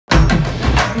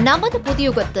நமது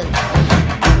புதியுகத்தில்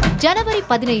ஜனவரி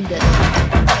 15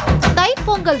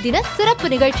 தைப்பொங்கல் தின சிறப்பு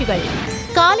நிகழ்ச்சிகள்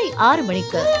காலை 6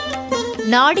 மணிக்கு.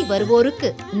 நாடி வருவோருக்கு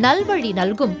நல்வழி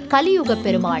நல்கும் கலியுக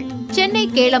பெருமாள். சென்னை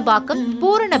கேளம்பாக்கம்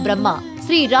பூரண பிரம்மா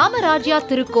ஸ்ரீ ராமராஜ்யா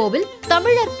திருக்கோவில்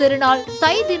தமிழர் திருநாள்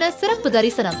தை தின சிறப்பு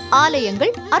தரிசனம்.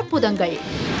 ஆலயங்கள் அற்புதங்கள்.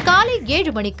 காலை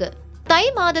 7 மணிக்கு தை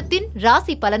மாதத்தின்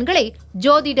ராசி பலன்களை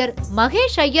ஜோதிடர்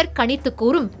மகேஷ் ஐயர் கணித்து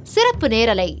கூறும் சிறப்பு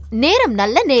நேரலை. நேரம்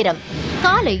நல்ல நேரம்.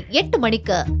 காலை 8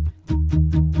 மணிக்கு.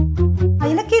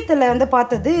 இலக்கியத்துல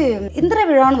பார்த்தது இந்திர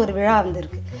விழான்னு ஒரு விழா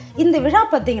இருக்கு. இந்த விழா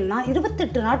பார்த்தீங்கன்னா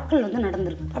 28 நாட்கள்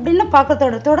நடந்திருக்கு அப்படின்னு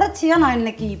பார்க்கறதோட தொடர்ச்சியா நான்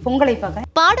இன்னைக்கு பொங்கலை பார்க்கறேன்.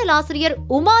 பாடலாசிரியர்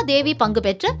உமா தேவி பங்கு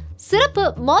பெற்ற சிறப்பு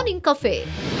மார்னிங் கஃபே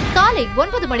காலை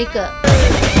 9 மணிக்கு.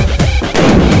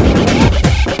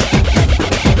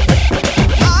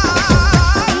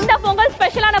 இந்த பொங்கல்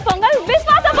ஸ்பெஷலான பொங்கல்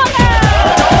விஸ்வாச பொங்கல்.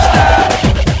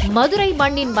 மதுரை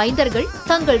மண்ணின் மைந்தர்கள்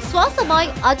தங்கள்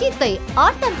சுவாசமாய் அஜித்தை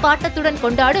ஆட்டம் பாட்டத்துடன்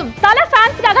கொண்டாடும் தல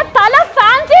ஃபேன்ஸ்க்காக தல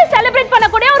ஃபேன்ஸே செலிப்ரேட்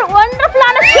பண்ணக்கூடிய ஒரு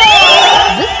வண்டர்ஃபுல்லான ஷோ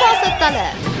விஸ்வாச தல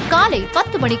காலை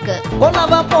 10 மணிக்கு.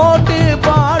 ஒலவ போட்டு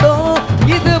பாடும்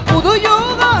இது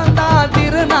புதுயுகம் தான்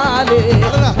திருநாளு.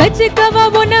 வச்சுக்கவா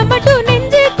உன்னை மட்டும்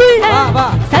நெஞ்சுக்குள்ள,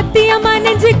 சத்தியமா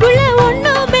நெஞ்சுக்குள்ள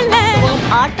ஒண்ணும் இல்ல.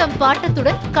 ஆட்டம்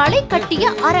பாட்டத்துடன் களை கட்டிய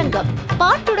அரங்கம்.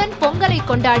 பாட்டுடன் பொங்கலை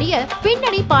கொண்டாடிய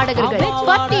பின்னணி பாடகர்கள்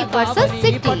பட்டி வர்சஸ்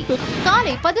சிட்டி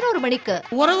காலை 11 மணிக்கு.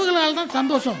 உறவுகளால் தான்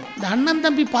சந்தோஷம். இந்த அண்ணன்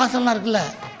தம்பி பாசம்லாம் இருக்குல்ல,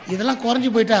 இதெல்லாம்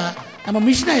குறைஞ்சு போயிட்டா நம்ம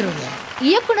மிஷன் ஆயிடுவோம்.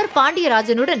 இயக்குனர்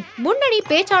பாண்டியராஜனுடன் முன்னணி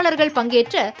பேச்சாளர்கள்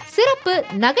பங்கேற்ற சிறப்பு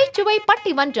நகைச்சுவை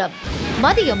பட்டிமன்றம்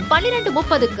மதியம்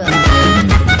 12:30க்கு.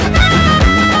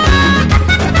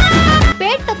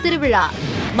 பேட்ட திருவிழா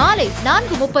மாலை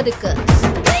 4:30க்கு.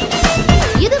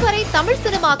 இதுவரை தமிழ்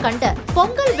சினிமா கண்ட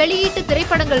பொங்கல் வெளியீட்டு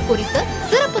திரைப்படங்கள் குறித்த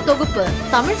சிறப்பு தொகுப்பு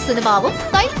தமிழ் சினிமாவும்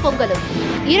தை பொங்கலும்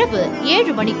இரவு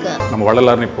 7 மணிக்கு. நம்ம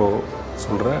வள்ளலார் இப்போ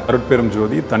சொல்ற அருட்பெரும்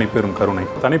ஜோதி தனிப்பெரும் கருணை.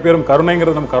 தனிப்பெரும்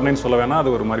கருணைங்கிறது நம்ம கருணைன்னு சொல்ல வேணா, அது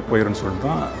ஒரு மாதிரி போயிருன்னு சொல்லிட்டு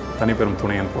தான் தனிப்பெரும்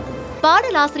துணைன்னு போட்டோம்.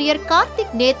 பாடலாசிரியர்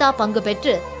கார்த்திக் நேதா பங்கு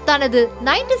பெற்று தனது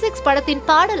 96 படத்தின்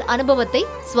பாடல் அனுபவத்தை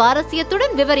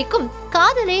சுவாரஸ்யத்துடன் விவரிக்கும்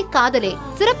காதலே காதலே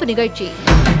சிறப்பு நிகழ்ச்சி.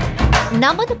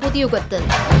 நமது புதியுகத்தில்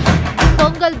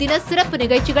பொங்கல் தின சிறப்பு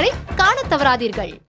நிகழ்ச்சிகளை காண தவறாதீர்கள்.